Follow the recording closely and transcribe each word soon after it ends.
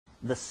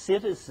the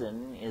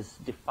citizen is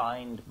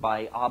defined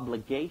by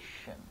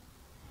obligation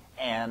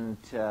and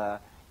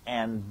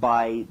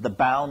by the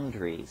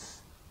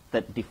boundaries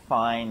that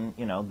define,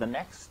 the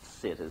next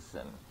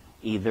citizen,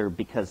 either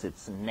because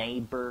it's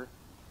neighbor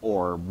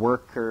or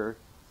worker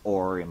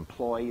or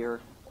employer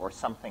or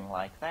something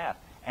like that.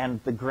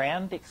 And the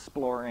grand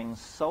exploring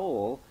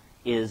soul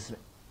is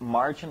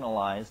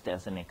marginalized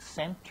as an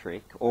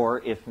eccentric,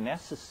 or if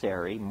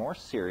necessary, more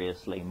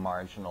seriously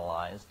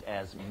marginalized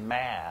as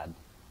mad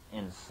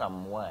in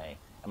some way.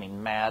 I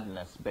mean,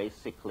 madness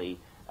basically,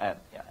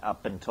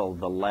 up until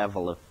the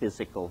level of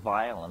physical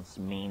violence,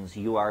 means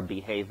you are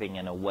behaving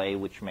in a way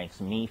which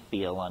makes me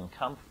feel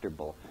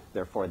uncomfortable.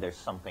 Therefore, there's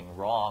something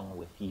wrong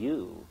with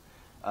you.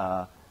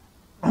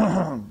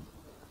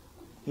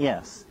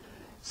 Yes.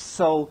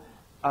 So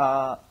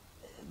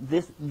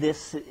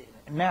this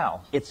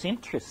now, it's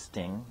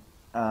interesting,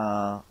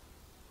 and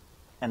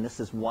this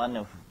is one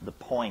of the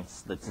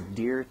points that's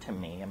dear to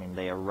me. I mean,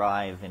 they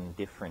arrive in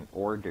different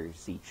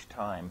orders each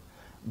time.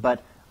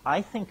 But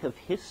I think of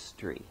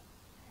history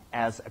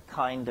as a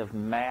kind of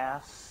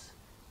mass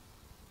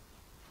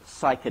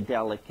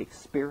psychedelic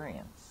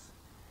experience.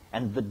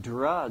 And the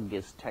drug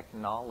is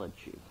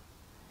technology.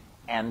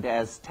 And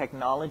as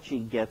technology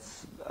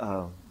gets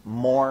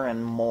more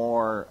and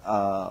more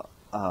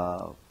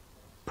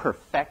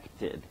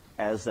perfected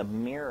as a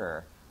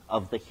mirror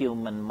of the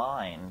human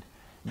mind,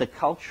 the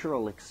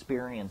cultural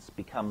experience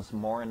becomes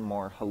more and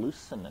more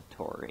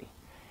hallucinatory.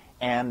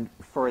 And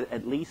for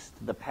at least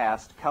the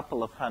past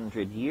couple of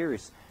hundred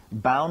years,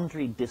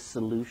 boundary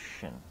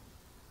dissolution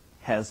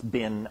has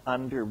been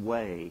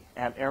underway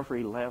at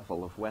every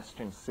level of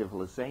Western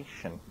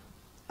civilization.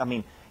 I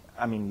mean,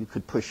 you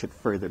could push it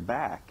further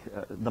back.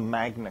 The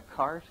Magna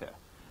Carta,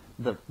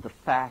 the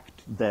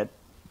fact that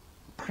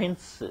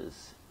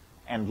princes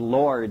and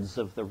lords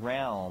of the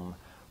realm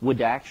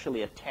would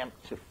actually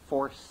attempt to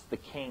force the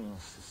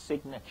king's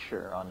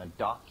signature on a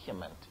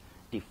document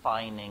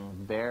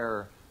defining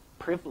their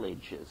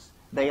privileges.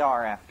 They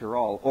are, after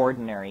all,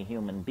 ordinary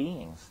human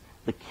beings.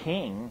 The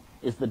king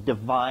is the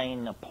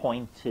divine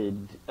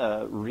appointed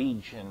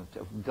regent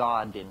of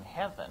God in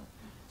heaven.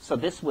 So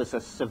this was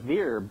a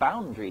severe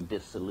boundary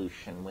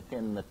dissolution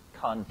within the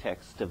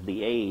context of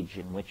the age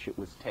in which it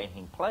was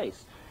taking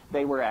place.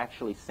 They were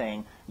actually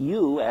saying,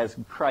 you, as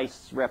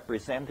Christ's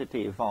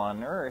representative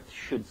on earth,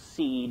 should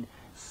cede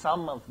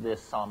some of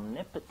this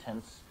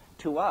omnipotence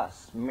to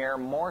us, mere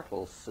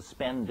mortals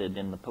suspended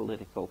in the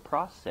political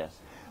process.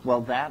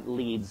 Well, that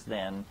leads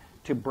then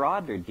to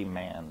broader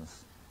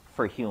demands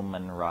for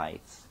human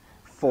rights,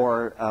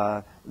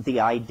 for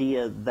the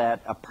idea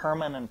that a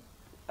permanent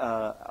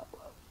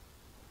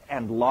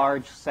and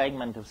large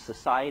segment of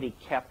society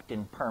kept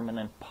in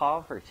permanent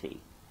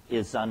poverty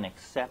is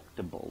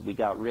unacceptable. We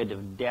got rid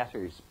of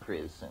debtors'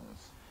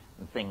 prisons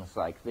and things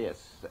like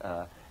this.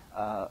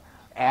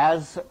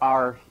 As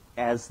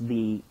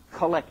the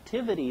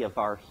collectivity of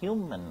our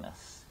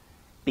humanness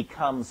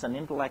becomes an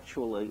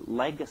intellectual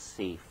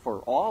legacy for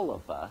all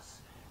of us,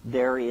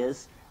 there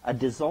is a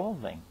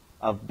dissolving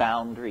of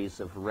boundaries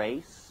of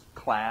race,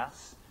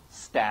 class,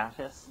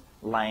 status,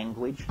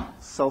 language,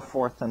 so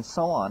forth and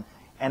so on.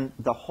 And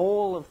the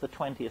whole of the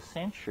 20th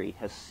century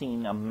has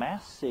seen a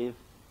massive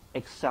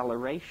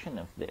acceleration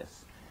of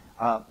this.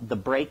 The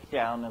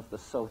breakdown of the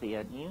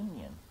Soviet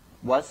Union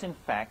was in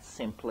fact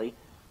simply,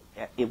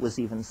 it was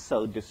even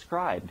so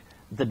described,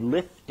 the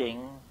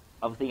lifting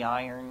of the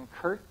Iron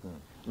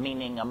Curtain,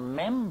 meaning a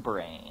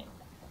membrane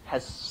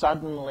has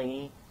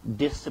suddenly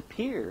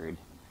disappeared.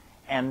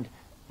 And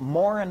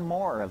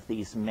more of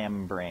these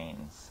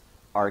membranes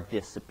are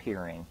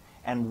disappearing.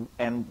 And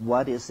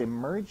what is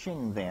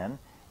emerging then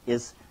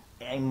is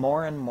a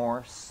more and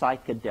more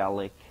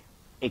psychedelic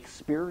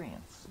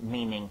experience,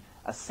 meaning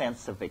a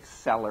sense of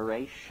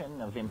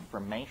acceleration of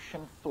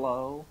information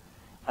flow,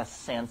 a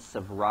sense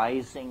of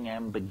rising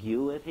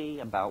ambiguity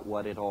about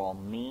what it all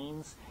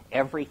means.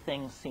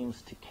 Everything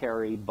seems to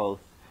carry both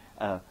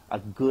a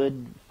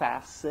good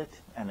facet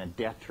and a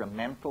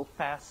detrimental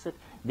facet.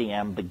 The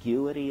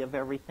ambiguity of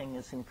everything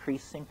is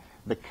increasing.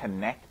 The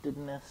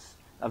connectedness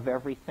of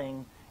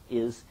everything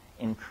is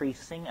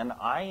increasing. And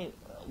I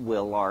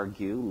will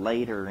argue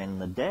later in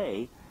the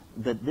day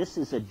that this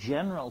is a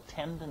general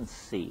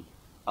tendency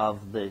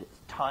of the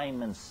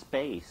time and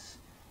space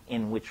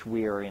in which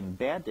we are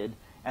embedded,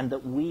 and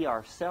that we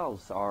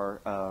ourselves are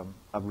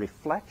a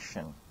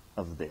reflection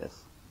of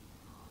this.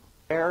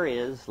 Where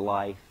is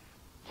life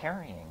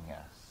carrying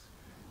us?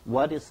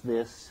 What is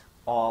this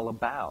all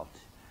about?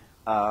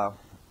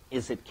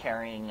 Is it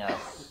carrying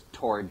us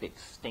toward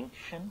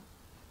extinction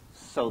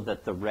so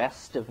that the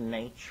rest of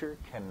nature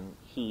can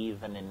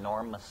heave an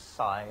enormous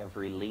sigh of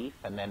relief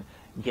and then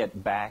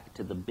get back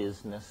to the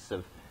business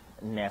of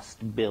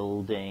nest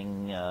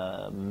building,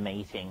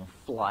 mating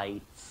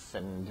flights,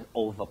 and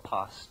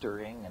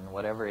oviposturing, and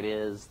whatever it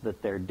is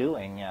that they're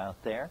doing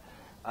out there?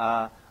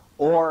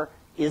 Or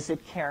is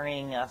it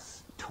carrying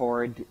us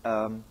toward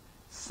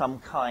some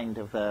kind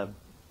of a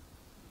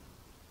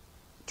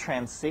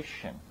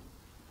transition?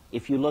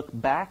 If you look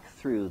back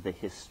through the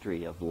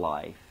history of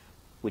life,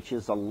 which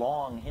is a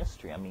long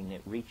history. I mean,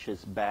 it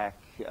reaches back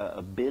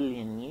a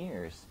billion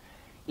years.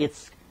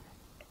 It's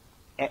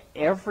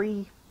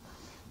every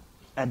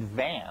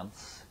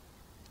advance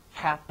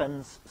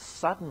happens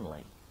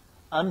suddenly,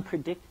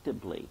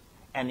 unpredictably,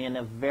 and in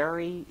a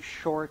very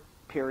short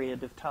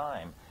period of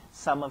time.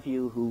 Some of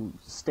you who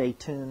stay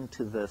tuned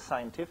to the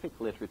scientific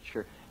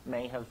literature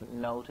may have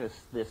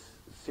noticed this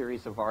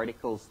series of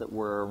articles that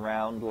were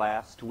around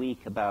last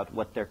week about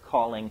what they're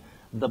calling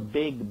the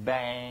Big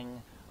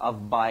Bang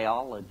of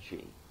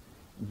biology.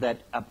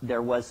 That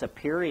there was a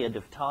period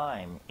of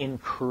time,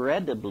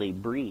 incredibly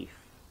brief,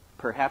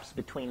 perhaps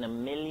between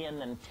 1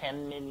 million and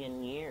 10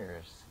 million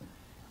years,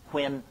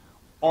 when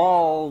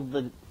all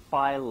the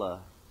phyla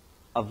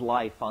of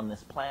life on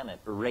this planet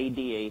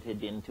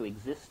radiated into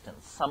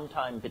existence,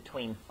 sometime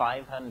between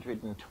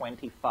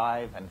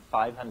 525 and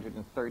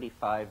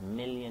 535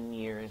 million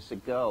years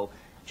ago.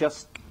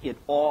 Just it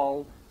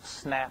all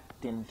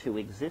snapped into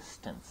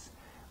existence.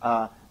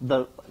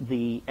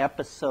 The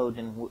episode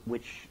in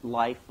which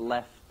life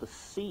left the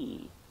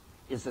sea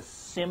is a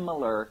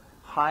similar,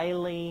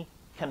 highly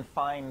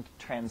confined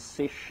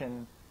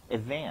transition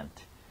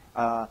event.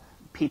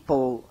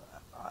 People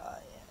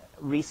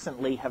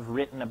recently have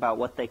written about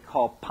what they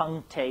call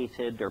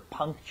punctated or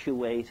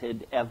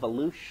punctuated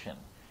evolution.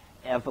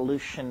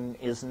 Evolution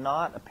is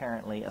not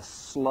apparently a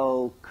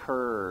slow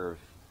curve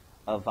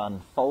of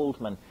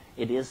unfoldment.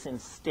 It is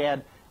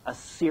instead a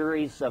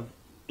series of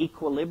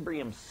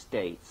equilibrium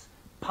states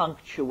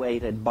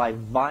punctuated by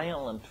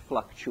violent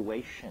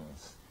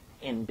fluctuations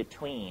in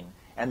between,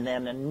 and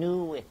then a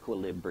new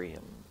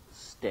equilibrium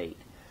state.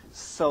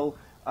 So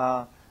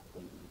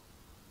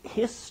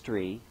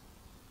history,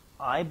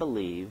 I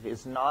believe,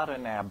 is not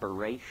an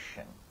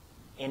aberration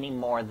any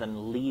more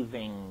than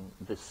leaving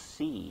the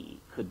sea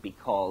could be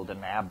called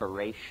an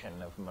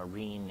aberration of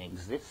marine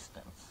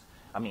existence.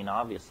 I mean,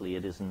 obviously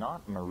it is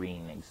not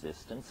marine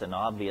existence, and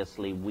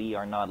obviously we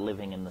are not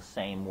living in the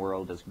same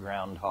world as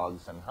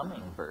groundhogs and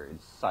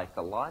hummingbirds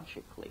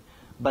psychologically.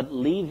 But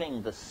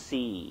leaving the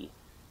sea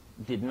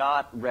did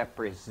not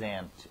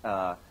represent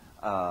an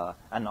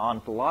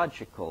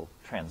ontological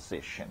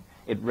transition.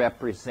 It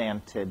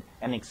represented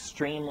an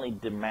extremely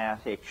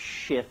dramatic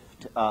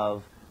shift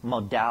of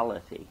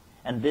modality.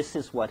 And this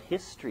is what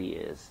history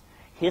is.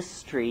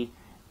 History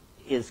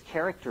is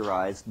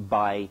characterized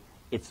by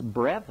its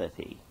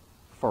brevity,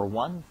 for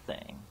one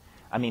thing.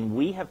 I mean,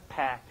 we have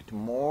packed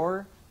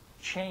more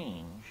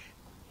change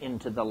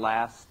into the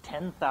last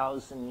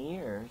 10,000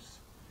 years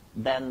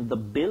than the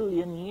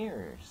billion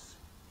years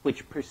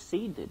which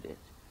preceded it.